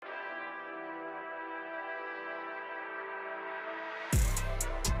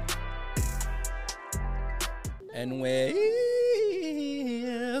And we're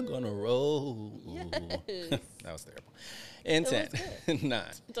gonna roll. Yes. That was terrible. In 10, 9,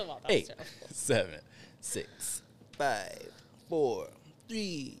 8, 7, 6, 5, 4,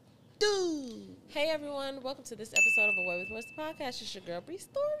 3, 2. Hey everyone, welcome to this episode of Away with West the podcast. It's your girl Bree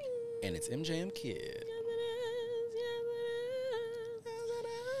Story. And it's MJM Kid. Yes, it is.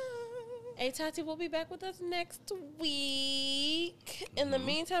 Hey Tati will be back with us next week. In the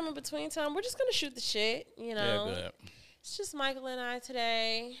meantime, in between time, we're just gonna shoot the shit, you know. Yeah, good. It's just Michael and I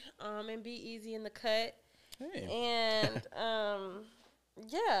today, and be easy in the cut. Hey. And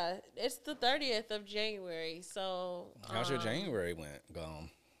yeah, it's the 30th of January. So How's your January gone?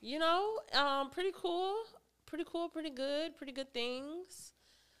 You know, pretty cool, pretty good things.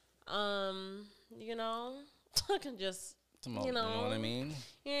 You know, I can just, you know what I mean?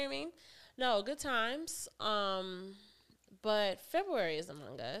 You know what I mean? No, good times. But February is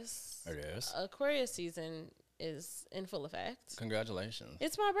among us. It is. Aquarius season is in full effect. Congratulations.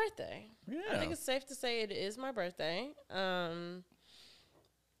 It's my birthday. Yeah. I think it's safe to say it is my birthday.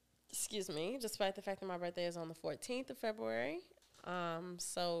 Excuse me, despite the fact that my birthday is on the 14th of February.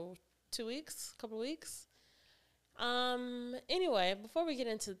 So 2 weeks, couple of weeks. Anyway, before we get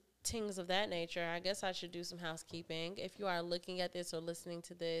into things of that nature, I guess I should do some housekeeping. If you are looking at this or listening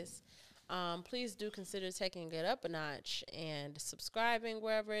to this, please do consider taking it up a notch and subscribing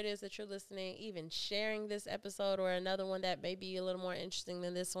wherever it is that you're listening, even sharing this episode or another one that may be a little more interesting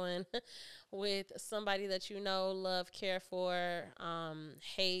than this one with somebody that you know, love, care for,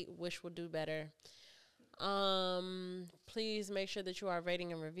 hate, wish would do better. Please make sure that you are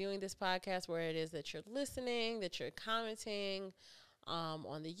rating and reviewing this podcast where it is that you're listening, that you're commenting,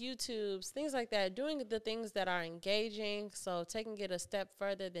 on the YouTubes, things like that, doing the things that are engaging. So taking it a step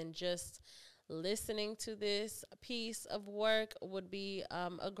further than just listening to this piece of work would be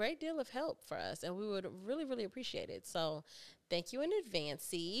a great deal of help for us, and we would really, really appreciate it. So thank you in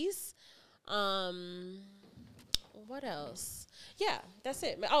advances. What else? Yeah, that's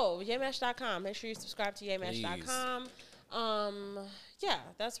it. Oh, yaymash.com. Make sure you subscribe to yaymash.com. Yeah,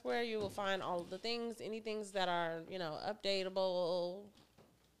 that's where you will find all of the things, any things that are, you know, updatable,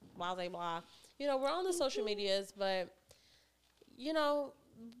 blah, blah, blah. You know, we're on the social medias, but, you know,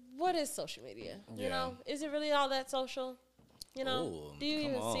 what is social media? Yeah. You know, is it really all that social? You know, Ooh, do you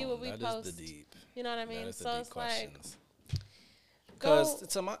even see what we that post? Is the deep. You know what I mean? That is the So deep it's questions.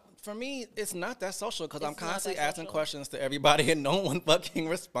 like, For me, it's not that social because I'm It's not constantly that asking social. questions to everybody and no one fucking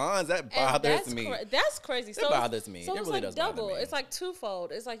responds. That bothers me. That's crazy. It bothers me. So It it's really like does bother double. me. It's like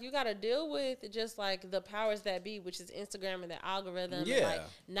twofold. It's like you got to deal with just like the powers that be, which is Instagram and the algorithm, and Yeah. like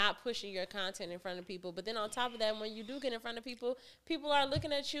not pushing your content in front of people. But then on top of that, when you do get in front of people, people are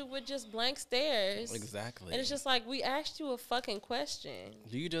looking at you with just blank stares. Exactly. And it's just like, we asked you a fucking question.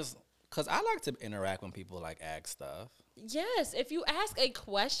 Do you just... Because I like to interact when people, like, ask stuff. Yes, if you ask a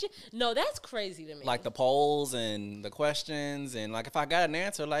question, no, that's crazy to me. Like the polls and the questions. And, like, if I got an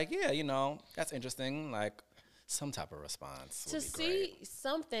answer, like, yeah, you know, that's interesting. Like, some type of response to would be see great.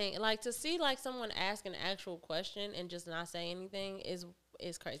 something, like to see like someone ask an actual question and just not say anything is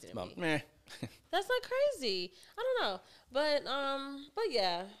crazy to me. Meh. That's like crazy. I don't know, but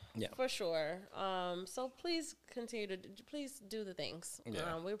yeah, for sure. So please continue to please do the things.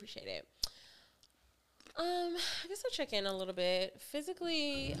 Yeah. We appreciate it. I guess I'll check in a little bit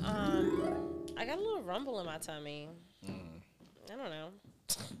physically. I got a little rumble in my tummy. I don't know.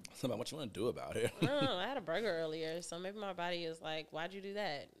 It's about what you want to do about it. I don't know. I had a burger earlier, so maybe my body is like, "Why'd you do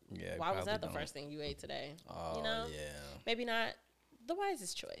that? Yeah, Why was that the probably first thing you ate today?" Oh, You know, yeah. maybe not the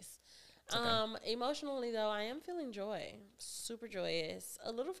wisest choice. Okay. Emotionally though, I am feeling joy, super joyous,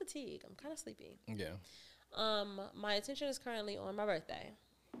 a little fatigue. I'm kind of sleepy. Yeah. My attention is currently on my birthday.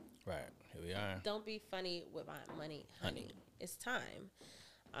 Right. Here we are. Don't be funny with my money, honey. It's time.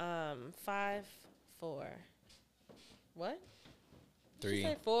 5, 4. What? 3,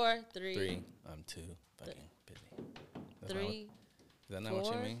 Say 4, 3. 3. I'm 2. Fucking busy. That's 3, Is that not what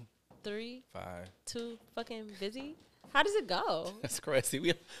you 4, mean? 3, 5. 2. Fucking busy. How does it go? That's crazy.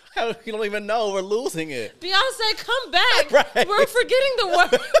 We don't even know. We're losing it. Beyonce, come back. Right. We're forgetting the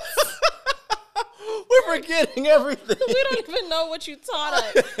words. We're forgetting everything. We don't even know what you taught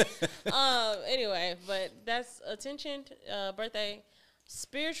us. Anyway, but that's attention, birthday.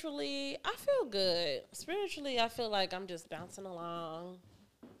 Spiritually, I feel good. Spiritually, I feel like I'm just bouncing along,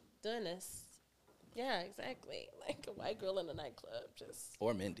 doing this. Yeah, exactly. Like a white girl in a nightclub. Just.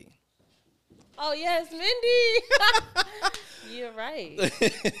 Or Mindy. Oh, yes, Mindy. You're right.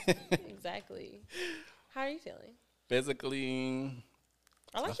 Exactly. How are you feeling? Physically.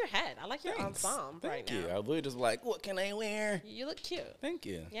 I like your hat. I like your Thanks. ensemble right Thank you. now. I really just like, what can I wear? You look cute. Thank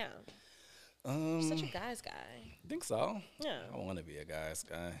you. Yeah. You're such a guy's guy. Think so. Yeah. I want to be a guy's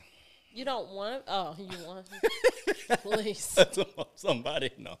guy. You don't want to? Oh, you want? Please.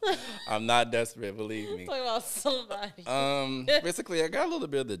 Somebody, no. I'm not desperate, believe me. Talk about somebody. Basically, I got a little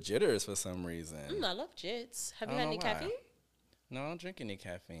bit of the jitters for some reason. I love jits. Have I you don't had any know why. caffeine? No, I don't drink any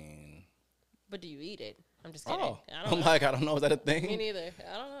caffeine. But do you eat it? I'm just kidding. Oh, I don't I'm know. like, I don't know. Is that a thing? Me neither.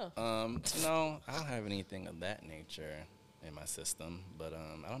 I don't know. No, I don't have anything of that nature in my system, but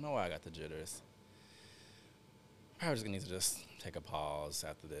I don't know why I got the jitters. Probably just gonna need to just take a pause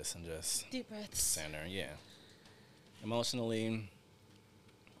after this and just Deep breaths. center. Yeah, emotionally,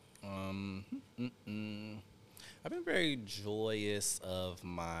 I've been very joyous of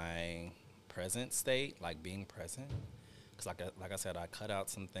my present state, like being present. Cause like I said, I cut out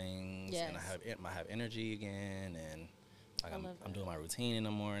some things, and I have energy again, and like I'm doing my routine in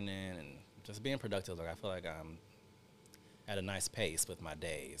the morning, and just being productive. Like I feel like I'm at a nice pace with my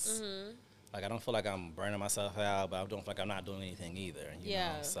days. Mm-hmm. Like I don't feel like I'm burning myself out, but I don't feel like I'm not doing anything either. You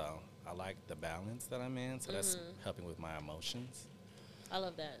know? So I like the balance that I'm in. So that's helping with my emotions. I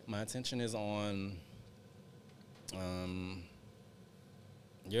love that. My attention is on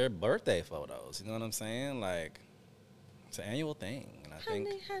your birthday photos. You know what I'm saying? Like it's an annual thing, and I think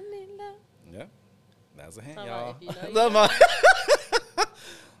Honey, love. yeah, that's a hint, All y'all. right, if you know, you know.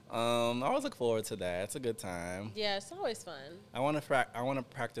 I always look forward to that. It's a good time. Yeah, it's always fun. I want to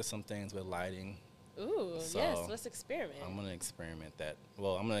practice some things with lighting. Ooh, So, yes, let's experiment. I'm gonna experiment that.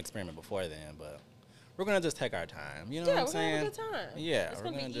 Well, I'm gonna experiment before then, but we're gonna just take our time. You know Yeah, what I'm we're saying? gonna have a good time. Yeah, It's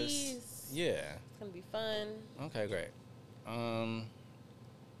we're gonna be just ease. yeah. It's gonna be fun. Okay, great.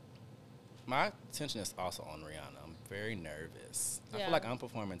 My attention is also on Rihanna. I'm very nervous. I Yeah. feel like I'm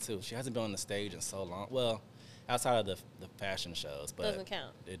performing too. She hasn't been on the stage in so long. Well, outside of the fashion shows, but Doesn't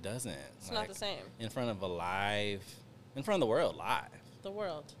count. It doesn't. It's not the same. In front of in front of the world, live. The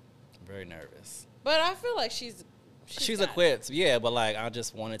world. I'm very nervous. But I feel like she's She's got it. equipped, yeah, but like I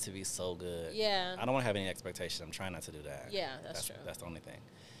just want it to be so good. Yeah. I don't want to have any expectation. I'm trying not to do that. Yeah, that's true. That's the only thing.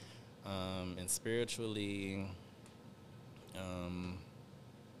 And spiritually,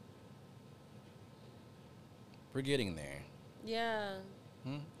 we're getting there. Yeah.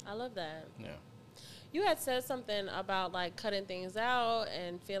 Hmm? I love that. Yeah. You had said something about like cutting things out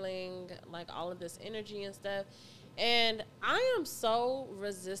and feeling like all of this energy and stuff. And I am so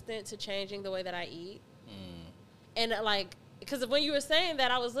resistant to changing the way that I eat. And like, because when you were saying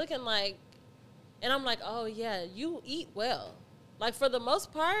that, I was looking like, and I'm like, oh yeah, you eat well. Like for the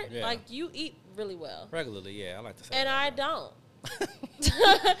most part, Yeah. like you eat really well. Regularly, yeah, I like to say And I that. don't.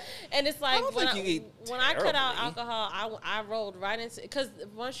 And it's like don't when think you eat when I cut out terribly. alcohol, I rolled right into, because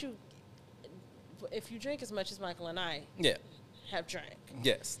once you, if you drink as much as Michael and I Yeah. have drank,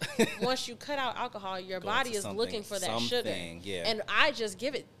 Yes. once you cut out alcohol, your Go body into is looking for that sugar. yeah. And I just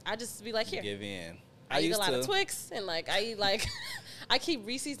give it. I just be like, here. Give in. I eat a used lot to. of Twix, and like I eat like I keep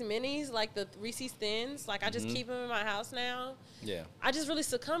Reese's Minis, like the Reese's Thins. Like I just keep them in my house now. Yeah. I just really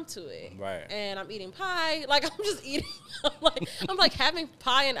succumb to it. Right. And I'm eating pie. Like I'm just eating. I'm like having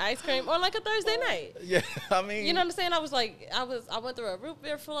pie and ice cream on like a Thursday night. Yeah. I mean, You know what I'm saying? I went through a root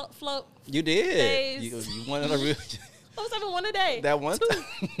beer float. you did. days. You wanted a real. I was having one a day. That one Two. time?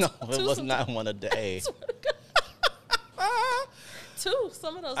 No, it Two was some- not one a day. Two.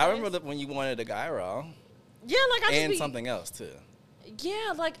 Some of those. I days. remember when you wanted a gyro Yeah, like I just and be, something else too.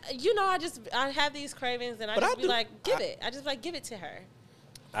 Yeah, like I have these cravings, and I But just I be do- like, give it. I just like give it to her.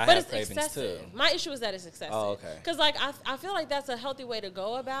 I But have it's cravings excessive. too. My issue is that it's excessive. Oh, okay. Because like I feel like that's a healthy way to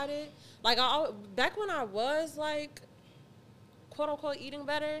go about it. Like back when I was like, quote unquote, eating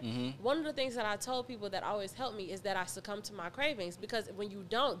better, one of the things that I told people that always helped me is that I succumb to my cravings, because when you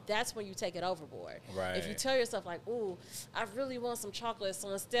don't, that's when you take it overboard. Right. If you tell yourself like, ooh, I really want some chocolate, so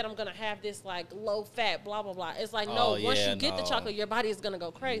instead I'm gonna have this like low fat, blah blah blah. It's like no, Oh, once yeah, you get the no. chocolate, your body is gonna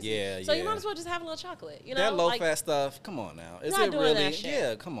go crazy. Yeah, So you yeah. might as well just have a little chocolate. You know, That low like, fat stuff. Come on now. Is not it doing really? that shit.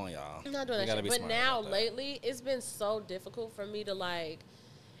 Yeah. Come on, y'all. I'm not doing We that gotta shit. be But smart now, about that. lately, it's been so difficult for me to like,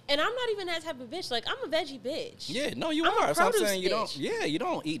 and I'm not even that type of bitch. Like, I'm a veggie bitch. Yeah. No, you I'm a are. So I'm produce saying you don't. bitch. Yeah, you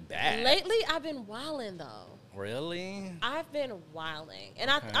don't eat bad. Lately, I've been wilding though. Really? I've been wilding, and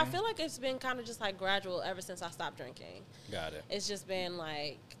Okay. I feel like it's been kind of just like gradual ever since I stopped drinking. Got it. It's just been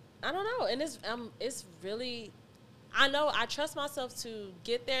like, I don't know, and it's really, I know I trust myself to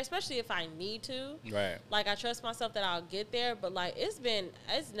get there, especially if I need to. Right. Like I trust myself that I'll get there, but like it's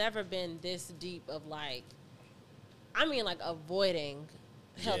never been this deep of like, I mean like avoiding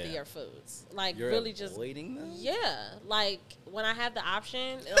healthier Yeah. foods. Like You're really just avoiding them? yeah. Like when I have the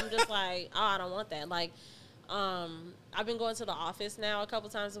option, I'm just like, oh, I don't want that. Like I've been going to the office now a couple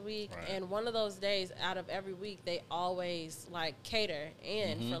times a week, Right. and one of those days out of every week, they always like cater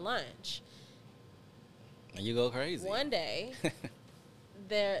in for lunch. And you go crazy. One day,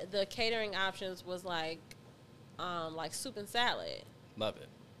 the catering options was like soup and salad. Love it.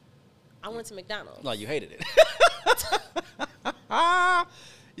 I went to McDonald's. No, you hated it.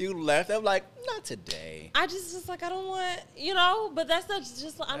 You left. I'm like, not today. I just was like, I don't want, but that's not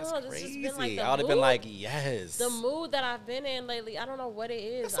just, I don't know. This just been like the I would have been like, yes. The mood that I've been in lately, I don't know what it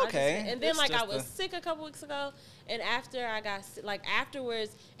is. It's okay. And then I was sick a couple weeks ago, and after I got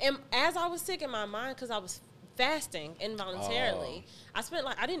afterwards, and as I was sick in my mind, because I was fasting involuntarily,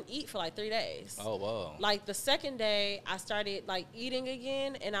 I didn't eat for 3 days. Oh, whoa. The second day, I started eating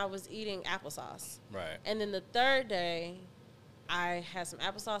again, and I was eating applesauce. Right. And then the third day, I had some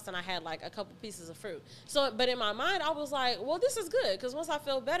applesauce and I had a couple pieces of fruit. So, but in my mind, I was like, well, this is good because once I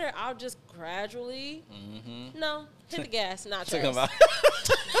feel better, I'll just gradually, hit the gas, nachos.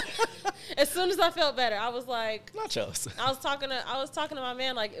 As soon as I felt better, I was like, nachos. I was talking to my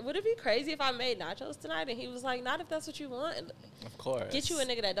man, would it be crazy if I made nachos tonight? And he was like, not if that's what you want. Of course. Get you a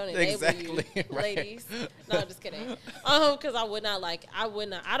nigga that don't enable you, right. Ladies. No, I'm just kidding. Because I would not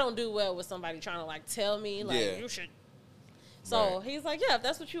I don't do well with somebody trying to tell me you should. So he's like, yeah, if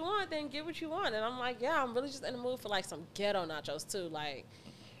that's what you want, then get what you want. And I'm like, yeah, I'm really just in the mood for some ghetto nachos too.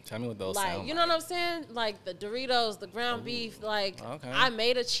 Tell me what those sound you know what I'm saying? The Doritos, the ground beef. Okay. I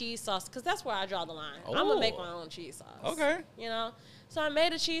made a cheese sauce because that's where I draw the line. I'm gonna make my own cheese sauce. Okay. So I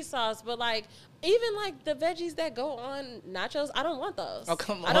made a cheese sauce, but even the veggies that go on nachos, I don't want those. Oh,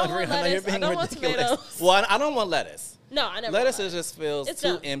 come on. I don't want lettuce. I don't want tomatoes. Well, I don't want lettuce. No, I never. Lettuce just feels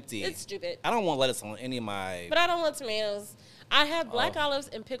too empty. It's stupid. I don't want lettuce on any of my. But I don't want tomatoes. I have black olives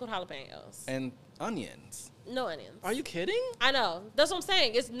and pickled jalapenos. And onions. No onions. Are you kidding? I know. That's what I'm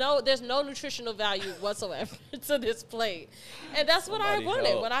saying. There's no nutritional value whatsoever to this plate. And that's what I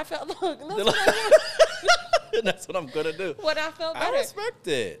wanted when I felt, that's what I wanted. That's what I'm going to do. When I felt better. I respect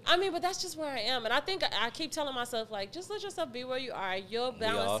it. I mean, but that's just where I am. And I think I keep telling myself, just let yourself be where you are. You'll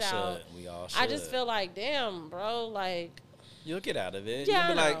balance out. We all should. I just feel damn, bro, you'll get out of it.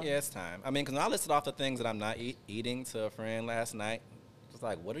 Yeah, You'll be yeah, it's time. I mean, because when I listed off the things that I'm not eating to a friend last night, it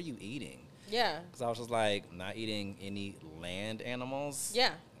was what are you eating? Yeah. Because I was just not eating any land animals.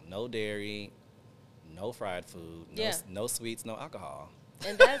 Yeah. No dairy, no fried food, no sweets, no alcohol.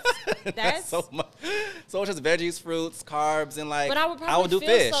 And that's so much. So it's just veggies, fruits, carbs, and But I would probably do feel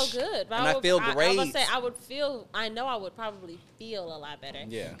fish. so good. But and I feel great. I was say I know I would probably feel a lot better.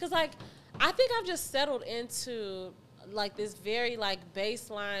 Yeah. Because I think I've just settled into this very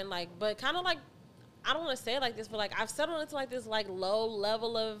baseline but kind of I don't want to say it like this, but I've settled into this low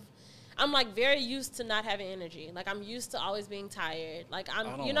level of. I'm very used to not having energy. I'm used to always being tired. I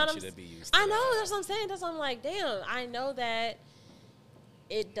don't you know want what you to be used to I know that. that's what I'm saying. That's what I'm damn. I know that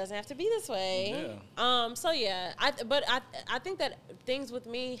it doesn't have to be this way. Yeah. So yeah. I think that things with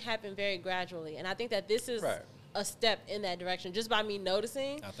me happen very gradually, and I think that this is a step in that direction just by me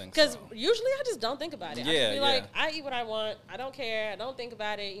noticing. I think because usually I just don't think about it. Yeah, I just be I eat what I want. I don't care. I don't think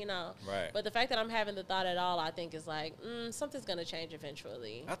about it. Right. But the fact that I'm having the thought at all, I think is something's gonna change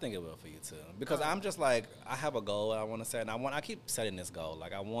eventually. I think it will for you too, because I'm just I have a goal I want to set, and I keep setting this goal.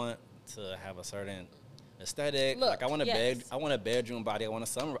 I want to have a certain aesthetic. Look, I want a bedroom body. I want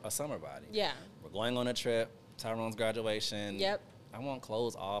a summer body. Yeah. We're going on a trip. Tyrone's graduation. Yep. I want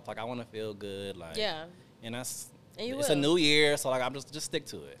clothes off. I want to feel good. Yeah. And it's will. a new year, so I'm just stick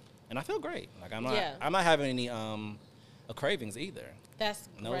to it, and I feel great. I'm not having any cravings either. That's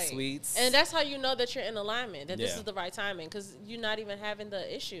no great. Sweets, and that's how you know that you're in alignment. That this is the right timing because you're not even having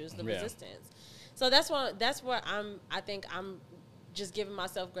the issues, the resistance. So that's where I think I'm just giving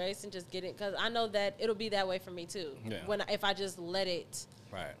myself grace and just getting, because I know that it'll be that way for me too. Yeah. If I just let it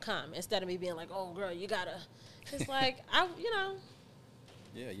come instead of me being oh girl, you gotta. It's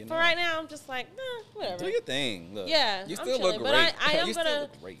Yeah, For right now, I'm just whatever. Do your thing. Look, yeah, you still look great. But I am you gonna. Still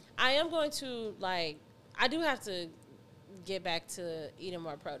look great. I am going to I do have to get back to eating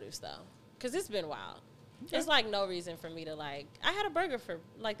more produce though, because it's been wild. Okay. It's no reason for me to I had a burger for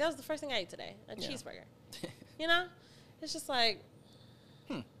that was the first thing I ate today, a cheeseburger. It's just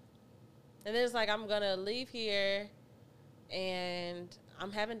and then it's I'm gonna leave here, and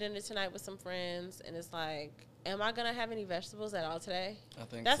I'm having dinner tonight with some friends, and it's am I going to have any vegetables at all today? I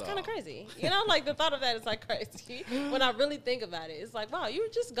think that's kind of crazy. The thought of that is crazy. When I really think about it, it's wow, you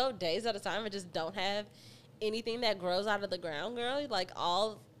just go days at a time and just don't have anything that grows out of the ground, girl.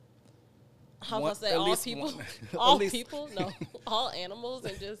 All people? No, all animals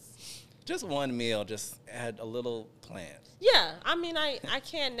and just one meal, just add a little plant. Yeah, I mean, I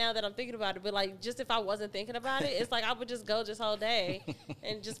can now that I'm thinking about it, but just if I wasn't thinking about it, it's I would just go this whole day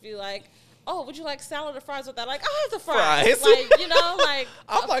and just be oh, would you like salad or fries with that? Like, I have the fries. Fries. Like, you know, like.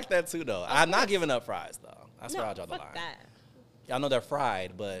 I like that too, though. I'm not giving up fries, though. That's where I draw the line. That. I know they're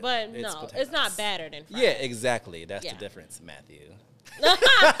fried, but no, potatoes. It's not battered and fried. Yeah, exactly. That's the difference, Matthew.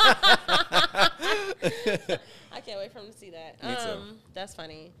 I can't wait for him to see that. Me too. That's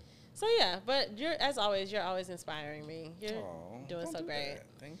funny. So yeah, but you're always inspiring me. You're doing so great.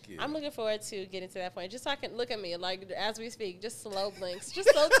 Thank you. I'm looking forward to getting to that point. Just so I can look at me like as we speak, just slow blinks, just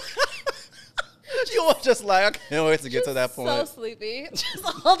so. You were just like, I can't wait to get to that point. So sleepy,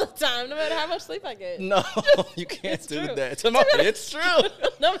 just all the time, no matter how much sleep I get. No, you can't do that. It's true.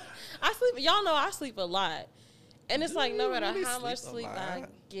 No, I sleep. Y'all know I sleep a lot. And it's like no matter how much sleep I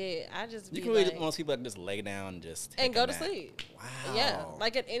get, I just you can really most people just lay down and just take and go a to nap. sleep. Wow. Yeah,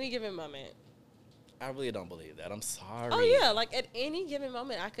 like at any given moment. I really don't believe that. I'm sorry. Oh yeah, like at any given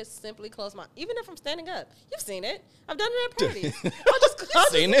moment, I could simply close my. Even if I'm standing up, you've seen it. I've done it at parties.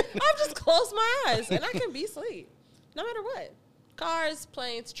 I've just closed my eyes and I can be asleep, no matter what. Cars,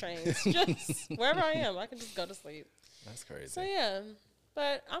 planes, trains, just wherever I am, I can just go to sleep. That's crazy. So yeah.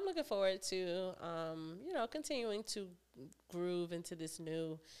 But I'm looking forward to, continuing to groove into this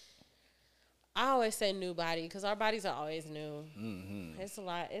new. I always say new body because our bodies are always new. Mm-hmm. It's a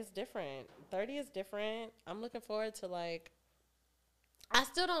lot. It's different. 30 is different. I'm looking forward to I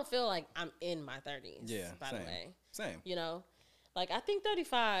still don't feel like I'm in my 30s. Yeah. By the way. Same. You know, I think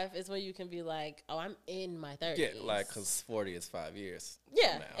 35 is when you can be like, oh, I'm in my 30s. Yeah, because 40 is 5 years.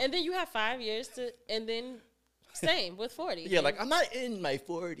 Yeah, and then you have 5 years and then. Same with 40. Yeah, I'm not in my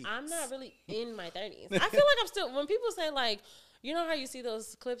 40s. I'm not really in my 30s. I feel like I'm still, when people say you know how you see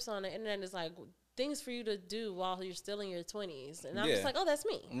those clips on the internet, it's like things for you to do while you're still in your 20s. And I'm just like, oh, that's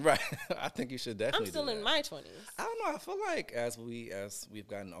me. Right. I think you should definitely I'm still in my 20s. I don't know. I feel like as we've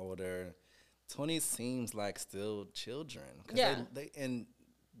gotten older, 20s seems like still children. Yeah. They in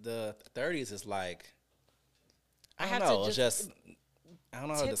the 30s is like, I have don't know, to just I don't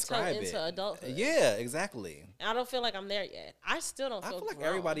know how to describe it. Into adulthood. Yeah, exactly. I don't feel like I'm there yet. I still don't feel I feel like grown.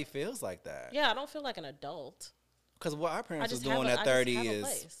 everybody feels like that. Yeah, I don't feel like an adult. Because what our parents was doing at 30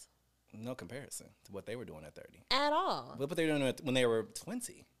 is no comparison to what they were doing at 30. At all. What they were doing when they were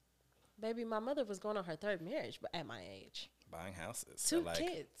 20. Baby, my mother was going on her third marriage but at my age. Buying houses. 2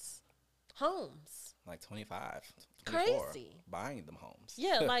 kids. Homes. 25. 24, crazy. Buying them homes.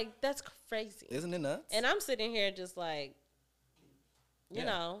 Yeah, that's crazy. Isn't it nuts? And I'm sitting here just you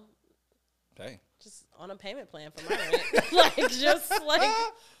know, just on a payment plan for my rent, just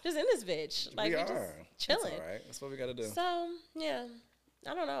in this bitch, we are just chilling. That's all right. That's what we got to do. So yeah,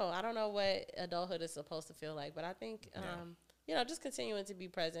 I don't know. I don't know what adulthood is supposed to feel like, but I think just continuing to be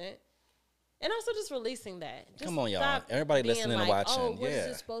present, and also just releasing that. Just come on, y'all! Everybody listening and watching. Oh, what is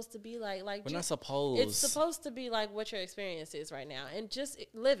it supposed to be like? We're not supposed. It's supposed to be like what your experience is right now, and just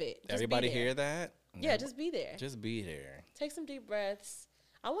live it. Just everybody hear that? Yeah, just be there. Just be there. Take some deep breaths.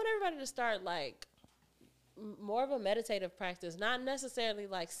 I want everybody to start more of a meditative practice, not necessarily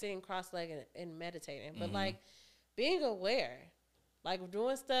sitting cross-legged and meditating, but being aware,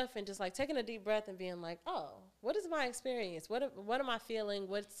 doing stuff and just taking a deep breath and being like, oh, what is my experience? What am I feeling?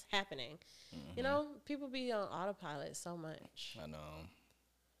 What's happening? Mm-hmm. You know, people be on autopilot so much. I know.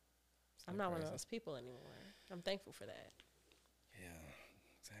 I'm not one of those people anymore. I'm thankful for that. Yeah,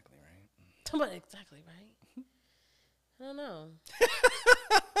 exactly right. Exactly right. I don't know.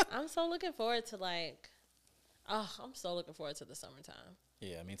 I'm so looking forward to I'm so looking forward to the summertime.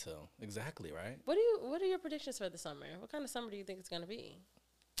 Yeah, me too. Exactly, right? What are your predictions for the summer? What kind of summer do you think it's going to be?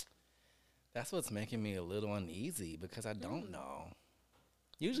 That's what's making me a little uneasy because I don't know.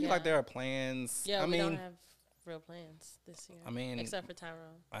 Usually there are plans. Yeah, we don't have real plans this year. I mean, except for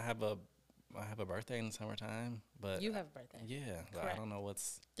Tyrone. I have a birthday in the summertime, but you have a birthday. Yeah, but I don't know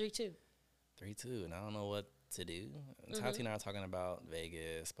what's 3/2, and I don't know what to do. Tati and I are talking about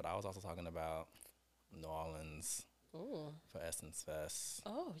Vegas, but I was also talking about New Orleans. Ooh. For Essence Fest.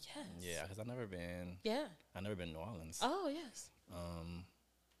 Oh yes. Yeah, because I've never been. Yeah. I've never been to New Orleans. Oh yes.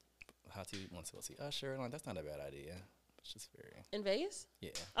 Hati wants to go see Usher. That's not a bad idea. It's just very. In Vegas?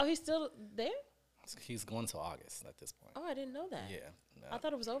 Yeah. Oh, he's still there? He's going to August at this point. Oh, I didn't know that. Yeah. I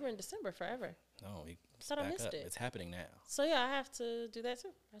thought it was over in December forever. No, I thought I missed it. It's happening now. So yeah, I have to do that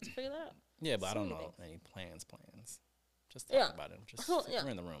too. I have to figure that out. Yeah, but I don't know any plans. Just talk about him. Just we're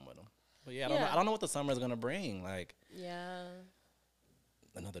in the room with him. But yeah, I don't know what the summer is gonna bring.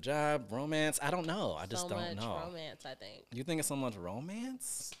 Another job, romance. I don't know. I just don't know. So much romance, I think. You think it's so much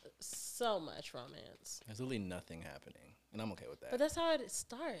romance? So much romance. There's really nothing happening, and I'm okay with that. But that's how it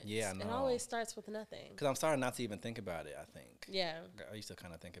starts. Yeah, I know. It always starts with nothing. Because I'm starting not to even think about it, I think. Yeah. I used to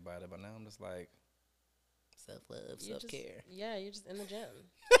kind of think about it, but now I'm just like, self-love, self-care. Yeah, you're just in the gym.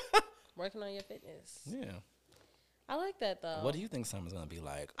 working on your fitness. Yeah. I like that, though. What do you think summer's going to be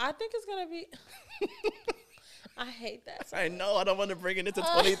like? I think it's going to be... I hate that. I know. I don't want to bring it into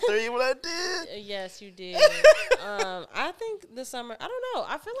 23, but I did. Yes, you did. I think the summer... I don't know.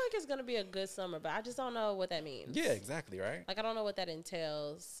 I feel like it's going to be a good summer, but I just don't know what that means. Yeah, exactly, right? Like, I don't know what that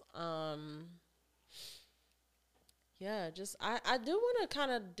entails. Yeah, just... I do want to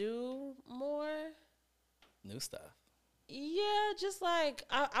kind of do more... New stuff. Yeah, just like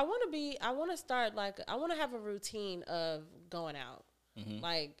I want to start like I want to have a routine of going out,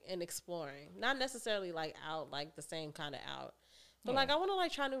 like and exploring. Not necessarily like out like the same kind of out, but like I want to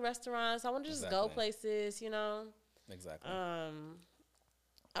like try new restaurants. I want to just go places, you know. Exactly. I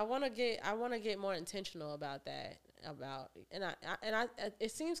want to get more intentional about that. And I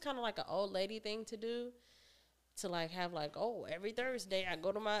it seems kind of like an old lady thing to do. To like have like, oh, every Thursday I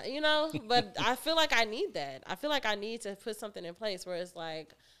go to my, you know, but I feel like I need that. I feel like I need to put something in place where it's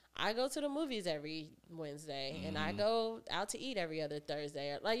like I go to the movies every Wednesday and I go out to eat every other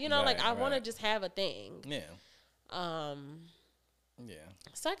Thursday. Like, you know, like I want to just have a thing. Yeah. Yeah.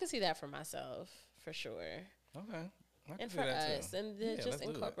 So I can see that for myself for sure. Okay. And for us, and then just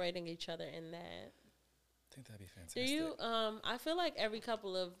incorporating each other in that. I think that'd be fantastic. Do you? I feel like every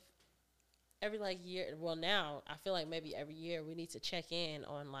like year, well now, I feel like maybe every year we need to check in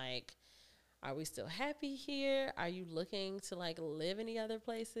on like, are we still happy here? Are you looking to like live any other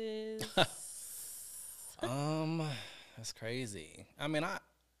places? That's crazy. I mean,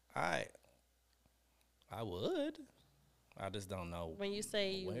 I would. I just don't know. When you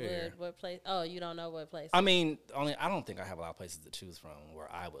say you would, what place? Oh, you don't know what place. I mean, I don't think I have a lot of places to choose from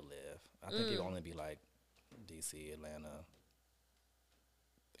where I would live. I think it would only be like DC, Atlanta.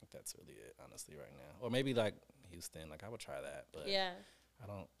 I think that's really it, honestly, right now. Or maybe like Houston. Like I would try that, but yeah,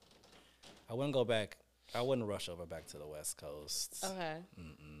 I wouldn't go back. I wouldn't rush over back to the West Coast. Okay.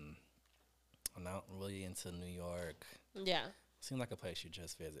 I'm not really into New York. Yeah. Seems like a place you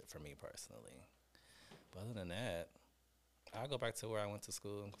just visit for me personally. But other than that, I'll go back to where I went to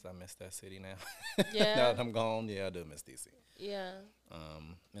school because I miss that city now. Yeah. Now that I'm gone, yeah, I do miss DC. Yeah.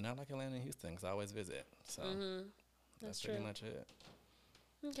 And I like Atlanta and Houston because I always visit. So that's pretty much it.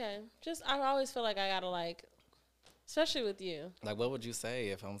 Okay. Just, I always feel like I gotta like, especially with you. Like, what would you say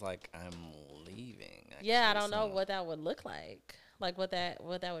if I was like, I'm leaving? Actually, yeah, I don't know what that would look like. Like what that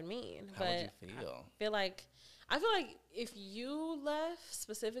would mean. How would you feel? I feel like if you left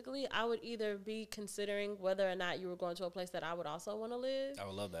specifically, I would either be considering whether or not you were going to a place that I would also want to live. I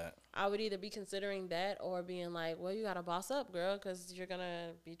would love that. I would either be considering that or being like, well, you got to boss up, girl, because you're going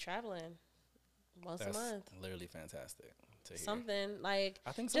to be traveling once a month. That's literally fantastic to hear. Something like,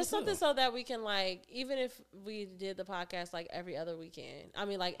 I think so just too. something so that we can like, even if we did the podcast like every other weekend, I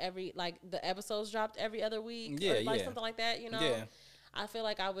mean like the episodes dropped every other week, or like something like that, you know? Yeah. I feel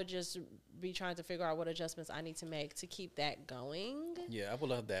like I would just be trying to figure out what adjustments I need to make to keep that going. Yeah, I would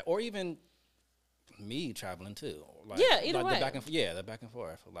love that. Or even me traveling too. Like, yeah, either way. The back and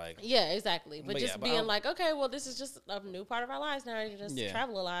forth. Like, yeah, exactly. But just being like, okay, well, this is just a new part of our lives now. You just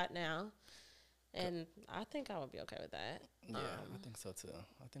travel a lot now. And I think I would be okay with that. Yeah, I think so too.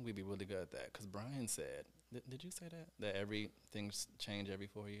 I think we'd be really good at that. Because Brian said, did you say that? That everything's change every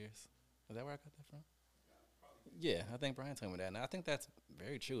 4 years? Is that where I got that from? Yeah, I think Brian told me that. And I think that's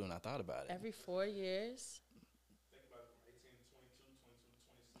very true, and I thought about it. Every 4 years? Think about it from 18 to 22, 22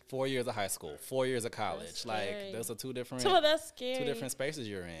 to 26. 4 years of high school, 4 years of college. Like, those are two different spaces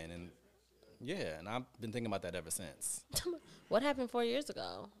you're in. And yeah, and I've been thinking about that ever since. What happened 4 years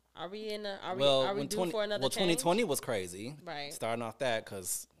ago? Are we due for another change? 2020 was crazy. Right. Starting off that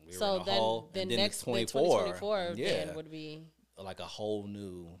because we were in a then, hole. Then and then next 2024 then would be like a whole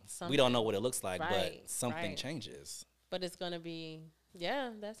new. Something. We don't know what it looks like, right, but something changes. But it's gonna be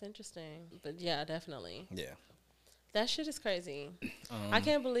that's interesting. But yeah, definitely. Yeah. That shit is crazy. I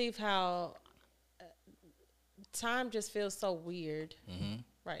can't believe how time just feels so weird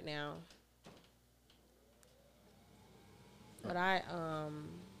right now. But I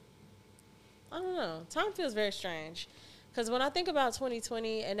don't know. Time feels very strange. Because when I think about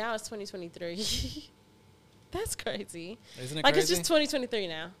 2020 and now it's 2023, that's crazy. Isn't it like crazy? It's just 2023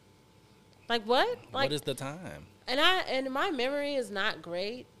 now. Like what? Like what is the time? And my memory is not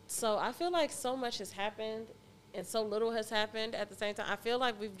great. So I feel like so much has happened and so little has happened at the same time. I feel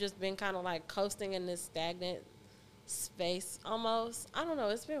like we've just been kind of like coasting in this stagnant space almost. I don't know.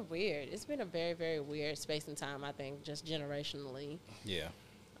 It's been weird. It's been a very, very weird space and time, I think, just generationally. Yeah.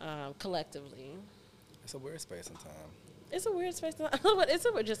 Collectively. It's a weird space and time. It's a weird space and time. It's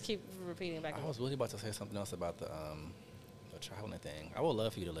a just keep repeating back. I was really about to say something else about the traveling thing. I would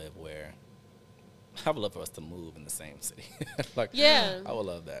love for you to live where I would love for us to move in the same city. Like, yeah, I would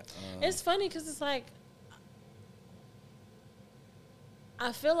love that. It's funny because it's like,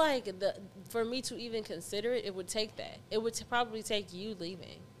 I feel like for me to even consider it, it would take that. It would probably take you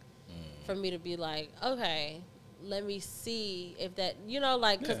leaving for me to be like, okay, let me see if that,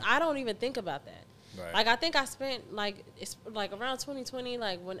 like, because I don't even think about that. Right. Like, I think I spent, like, it's like around 2020,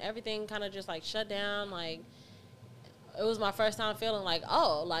 like, when everything kind of just, like, shut down, like, it was my first time feeling like,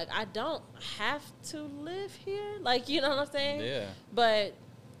 oh, like, I don't have to live here. Like, you know what I'm saying? Yeah. But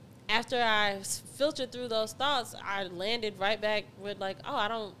after I filtered through those thoughts, I landed right back with, like, oh, I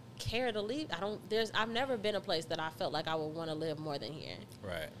don't care to leave. I've never been a place that I felt like I would want to live more than here.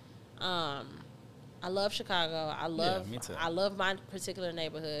 Right. I love Chicago. Me too. I love my particular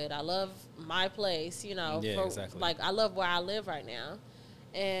neighborhood. I love my place, Yeah, exactly. Like, I love where I live right now.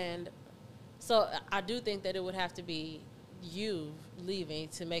 And so I do think that it would have to be you leaving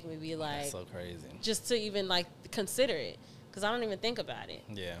to make me be like, that's so crazy. just to even, like, consider it, because I don't even think about it.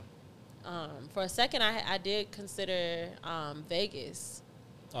 Yeah. For a second, I did consider Vegas.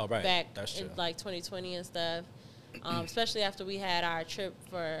 Oh, right. Back That's true. in, like, 2020 and stuff. Especially after we had our trip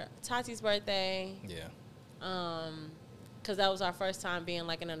for Tati's birthday. Yeah. Because that was our first time being,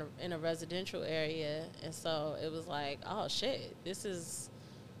 like, in a residential area. And so it was like, oh, shit, this is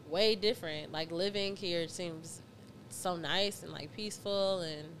way different. Like, living here seems so nice and, like, peaceful.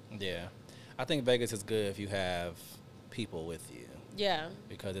 And Yeah. I think Vegas is good if you have people with you. yeah,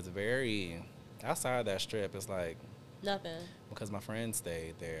 Because it's very, outside that strip, it's like, nothing. because my friend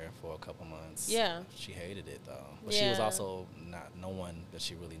stayed there for a couple months. Yeah. She hated it, though. But she was Yeah. also no one that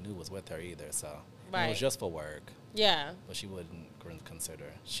she really knew was with her either. So it Right. was just for work. Yeah. But she wouldn't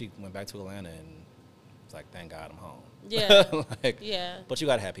consider. She went back to Atlanta and was like, thank God I'm home. Yeah. Like, Yeah. But you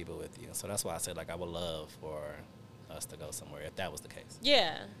got to have people with you. So that's why I said, like, I would love for us to go somewhere if that was the case.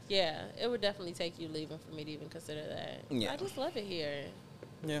 Yeah. Yeah. It would definitely take you leaving for me to even consider that. Yeah. I just love it here.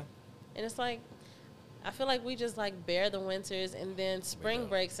 Yeah. And it's like, I feel like we just, like, bear the winters, and then spring do.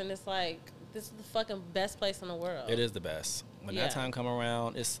 breaks, and it's like, this is the fucking best place in the world. It is the best. When Yeah. that time come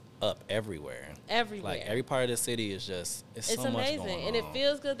around, it's up everywhere. Everywhere. Like, every part of the city is just, it's so amazing. much going on. And it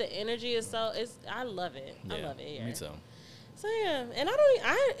feels good. The energy is I love it. Yeah, I love it here. Me too. So, yeah. And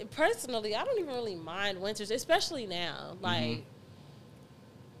personally, I don't even really mind winters, especially now. Like,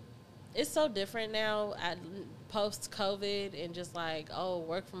 it's so different now post-COVID, and just, like,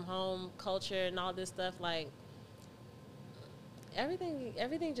 work from home culture and all this stuff. Like,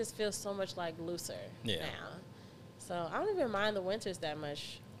 everything just feels so much, like, looser now. So I don't even mind the winters that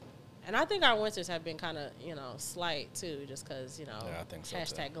much. And I think our winters have been kind of, slight too, just because, Yeah, I think so,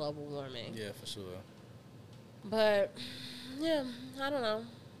 hashtag too. global warming. Yeah, for sure. But, yeah, I don't know.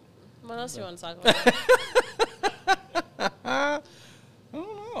 What else you want to talk about? I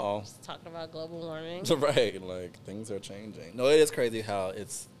don't know. Just talking about global warming. Right, like, things are changing. No, it is crazy how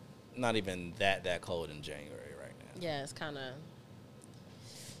it's not even that cold in January right now. Yeah, it's kind of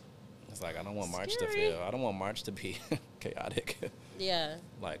It's like, I don't want March scary. I don't want March to be chaotic. Yeah.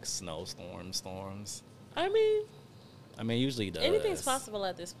 Like storms. I mean, Usually it does. anything's possible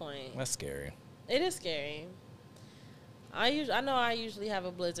at this point. That's scary. It is scary. I know I usually have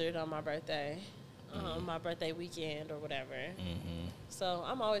a blizzard on my birthday, my birthday weekend or whatever. Mm-hmm. So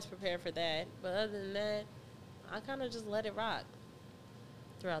I'm always prepared for that. But other than that, I kind of just let it rock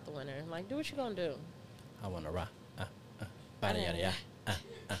throughout the winter. Like, do what you gonna do. I want to rock. Yada, yada.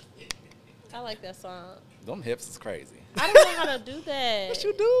 I like that song. Them hips is crazy. I don't know how to do that. What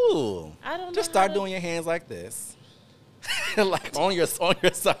you do? I don't know. Just start doing your hands like this. Like on your side.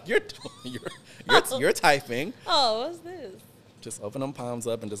 You're typing. Oh, what's this? Just open them palms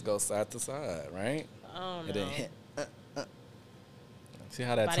up and just go side to side, right? Oh, And no. then hit. See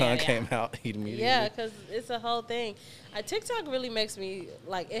how that Bada, tongue yada, came out immediately? Yeah, because it's a whole thing. TikTok really makes me,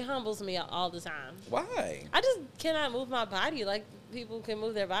 like, it humbles me all the time. Why? I just cannot move my body like people can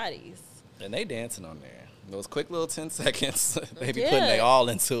move their bodies. And they dancing on there. Those quick little 10 seconds, they be Yeah. putting they all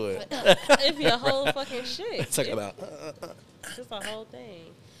into it. It'd be a whole fucking shit. Talk about. It's just a whole thing.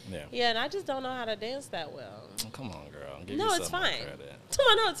 Yeah. Yeah, and I just don't know how to dance that well. Come on, girl. Give No, yourself it's more fine. credit. Come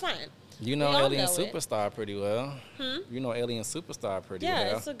on, no, it's fine. You know We all Alien know it. Superstar pretty well. You know Alien Superstar pretty Yeah,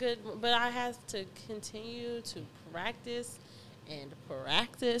 well. it's a good, but I have to continue to practice and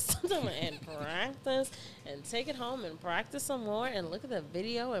practice and take it home and practice some more and look at the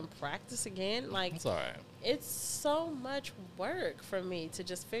video and practice again. Like, It's all right. it's so much work for me to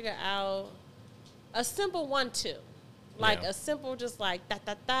just figure out a simple 1-2. Like a simple, just like da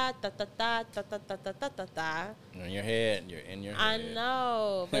da da da da da da da da da da da da. You're in your head. You're in your head. I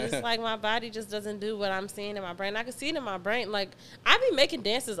know, but it's like my body just doesn't do what I'm seeing in my brain. I can see it in my brain. Like I be making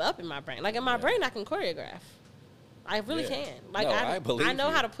dances up in my brain. Like in my brain, I can choreograph. I really can. Like no, I believe I know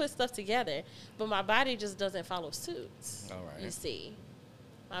you. how to put stuff together, but my body just doesn't follow suit. All right. You see,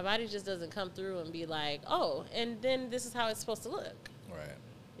 my body just doesn't come through and be like, oh, and then this is how it's supposed to look. Right.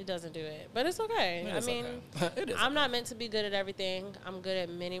 It doesn't do it, but it's okay. I mean, okay. It is I'm not meant to be good at everything. I'm good at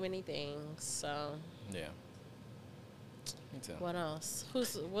many, many things. So yeah. Me too. what else?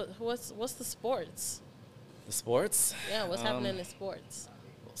 What's the sports? The sports? Yeah, what's happening in sports?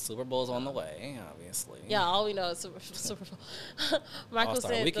 Well, Super Bowl's on the way, obviously. Yeah, all we know is Super Bowl. Michael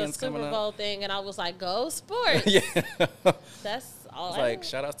All-Star said the Weekend's coming Super up. Bowl thing, and I was like, "Go sports!" Yeah. That's all. It's I like know.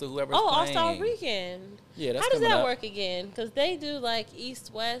 shout outs to whoever's Oh, playing. All-Star Weekend. Yeah, that's How does coming that up. work again? Because they do like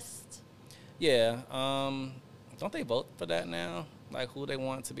East West. Yeah. Don't they vote for that now? Like who they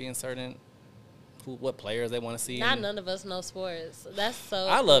want to be in certain, what players they want to see. Not none of us know sports. That's so.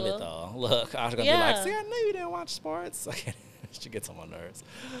 I love cool. it though. Look, I was gonna be Yeah. like, see, I know you didn't watch sports. She gets on my nerves.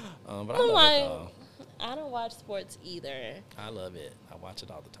 But I I'm love like, it though. I don't watch sports either. I love it. I watch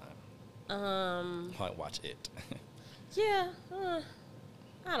it all the time. I watch it. Yeah,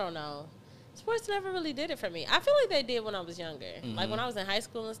 I don't know. Sports never really did it for me. I feel like they did when I was younger. Like when I was in high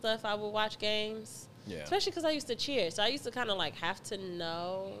school and stuff, I would watch games. Yeah. Especially because I used to cheer, so I used to kind of like have to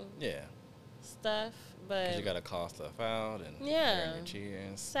know Yeah. stuff. But 'Cause you gotta call stuff out and Yeah. your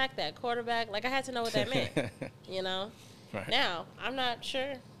cheers. sack that quarterback, like I had to know what that meant. You know. Right. Now I'm not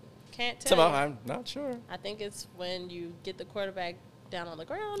sure. Can't tell. Tomorrow, you. I'm not sure. I think it's when you get the quarterback down on the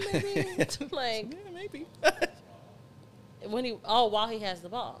ground, maybe. Like Yeah, maybe. when while he has the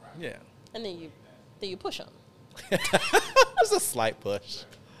ball, Yeah. and then you push him. Just a slight push.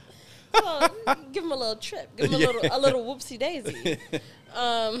 Well, give him a little trip. Give him a little whoopsie daisy.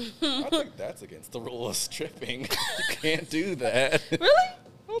 I think that's against the rules. Tripping. You can't do that. Really? I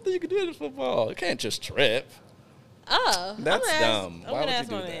don't think you can do it in football. You can't just trip. Oh, That's dumb. I'm Why gonna would you ask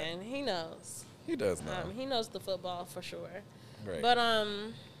do my that? man. He knows. He does know. He knows the football for sure. Right. But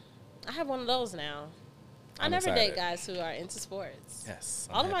I have one of those now. I I'm never excited. date guys who are into sports. Yes.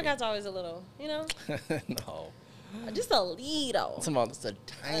 All of my guys are always a little, No. just a little. It's about just a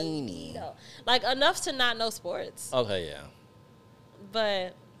tiny. little. Like enough to not know sports. Okay, yeah.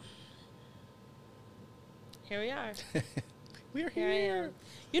 But here we are. We're Here I here. am.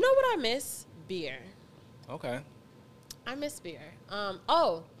 You know what I miss? Beer. Okay. I miss beer.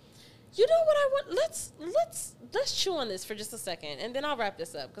 Oh, you know what I want? Let's chew on this for just a second, and then I'll wrap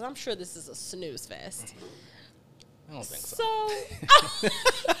this up because I'm sure this is a snooze fest. I don't think so. So,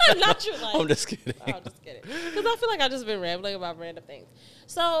 not you. Like, I'm just kidding. I'm just kidding. Because I feel like I've just been rambling about random things.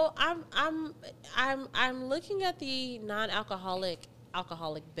 So I'm looking at the non-alcoholic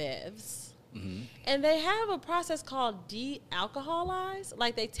bevs. Mm-hmm. And they have a process called de-alcoholize.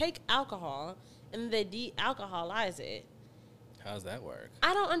 Like they take alcohol and they de-alcoholize it. How does that work?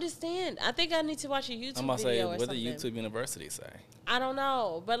 I don't understand. I think I need to watch a YouTube I'm about to say, video or what something. did YouTube University say? I don't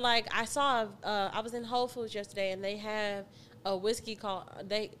know, but like I saw, I was in Whole Foods yesterday, and they have a whiskey called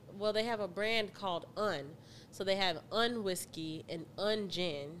they have a brand called Un. So they have Un whiskey and Un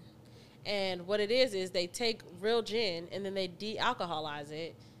gin, and what it is they take real gin and then they de-alcoholize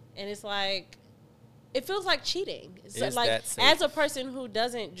it, and it's like, it feels like cheating. So Is like that safe? as a person who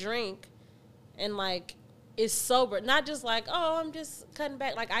doesn't drink, and like is sober, not just like, oh, I'm just cutting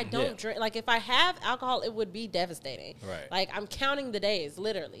back. Like I don't drink. Like if I have alcohol, it would be devastating. Right. Like I'm counting the days,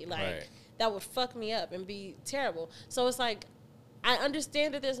 literally. Like Right. that would fuck me up and be terrible. So it's like, I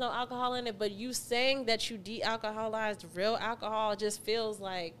understand that there's no alcohol in it, but you saying that you de-alcoholized real alcohol just feels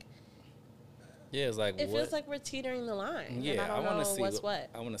like, Yeah, it's like it what? feels like we're teetering the line. Yeah, and I don't want know to see what's what.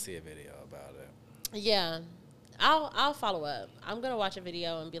 I want to see a video about it. Yeah, I'll follow up. I'm gonna watch a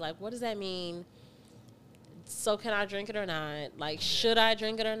video and be like, what does that mean? So can I drink it or not? Like, should I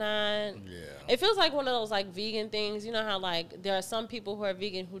drink it or not? Yeah. It feels like one of those like vegan things. You know how like there are some people who are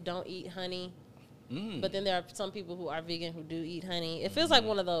vegan who don't eat honey, but then there are some people who are vegan who do eat honey. It feels like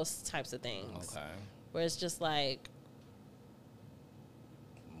one of those types of things. Okay. Where it's just like,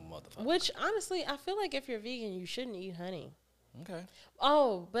 Motherfucker. which honestly, I feel like if you're vegan, you shouldn't eat honey. Okay.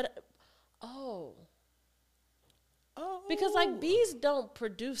 Oh, because like Oh. bees don't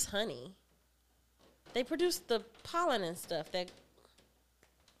produce honey. They produce the pollen and stuff.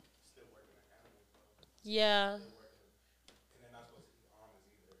 Yeah. And they're not supposed to eat almonds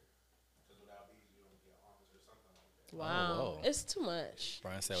either. Because without bees, you don't get almonds or something like that. Wow. whoa. It's too much.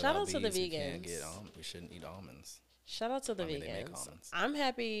 Brian said Shout without out to the bees, we can't vegans. get we shouldn't eat almonds. Shout out to the I mean, they make vegans. almonds. I'm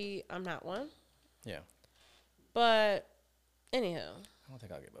happy I'm not one. Yeah. But Anyhow. I don't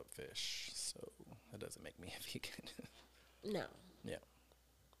think I'll give up fish, so that doesn't make me a vegan. No. Yeah.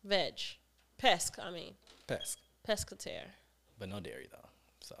 Veg. I mean. Pescatarian. But no dairy, though,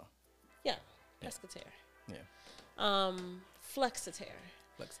 so. Yeah. Pescatarian. Yeah. Flexitarian.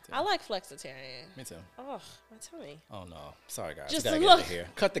 I like flexitarian. Me too. Oh, my tummy. Oh, no. Sorry, guys. Just gotta look. get out of here.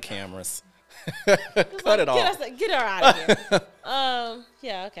 Cut the cameras. Cut it off. Get her out of here.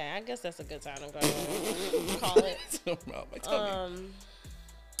 Yeah, okay. I guess that's a good time to go and call it. My tummy.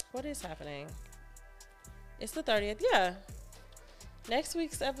 What is happening? It's the 30th. Yeah. Next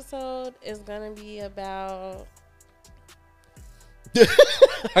week's episode is going to be about...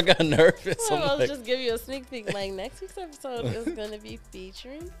 I got nervous. Well, I'll just give you a sneak peek. Like, next week's episode is going to be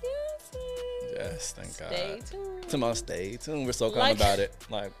featuring Beyonce. Yes, thank God. Stay tuned. Stay tuned. We're so calm about it.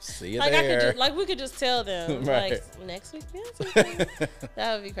 Like, see you like there. We could just tell them. Right. Like, next week Beyonce.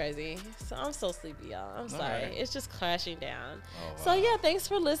 That would be crazy. So I'm so sleepy, y'all. I'm sorry. Right. It's just crashing down. Oh, wow. So yeah, thanks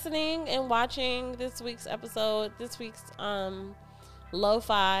for listening and watching this week's episode. This week's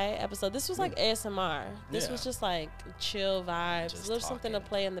lo-fi episode. This was like ASMR. This was just like chill vibes. Just A little something to talking.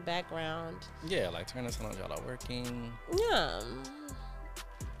 play in the background. Yeah, like turn this on while y'all are working. Yeah.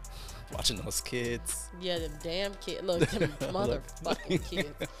 Watching those kids. Yeah, them damn kids. Look, them motherfucking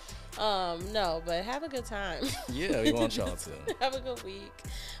kids. No, but have a good time. Yeah, we want y'all to. Have a good week.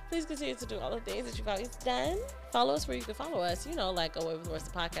 Please continue to do all the things that you've always done. Follow us where you can follow us. You know, like Away with Words,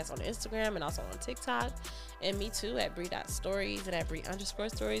 the podcast on Instagram and also on TikTok. And me too at Bree.stories and at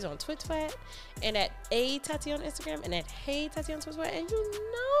Bree_stories on Twitter and at A_Tati on Instagram and at Hey Tati on Twitter. And you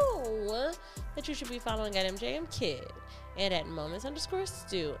know that you should be following at MJMKid and at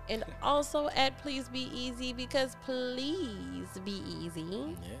Moments_Stew and also at Please Be Easy because please be easy.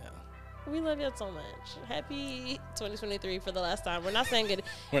 Yeah. We love you so much. Happy 2023 for the last time. We're not saying it.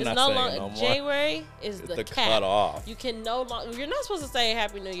 We're it's not no saying longer it no more. January is the cap. cut off. You can no longer. You're not supposed to say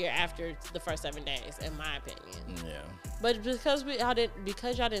Happy New Year after the first 7 days, in my opinion. Yeah. But because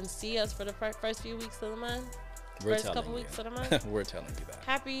y'all didn't see us for the first few weeks of the month, first couple weeks of the month, We're telling you that.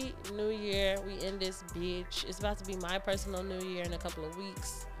 Happy New Year. We end this bitch. It's about to be my personal New Year in a couple of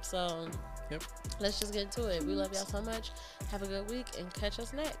weeks. So Yep. let's just get into it. We love y'all so much. Have a good week and catch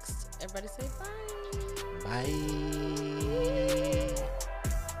us next. Everybody say bye. Bye.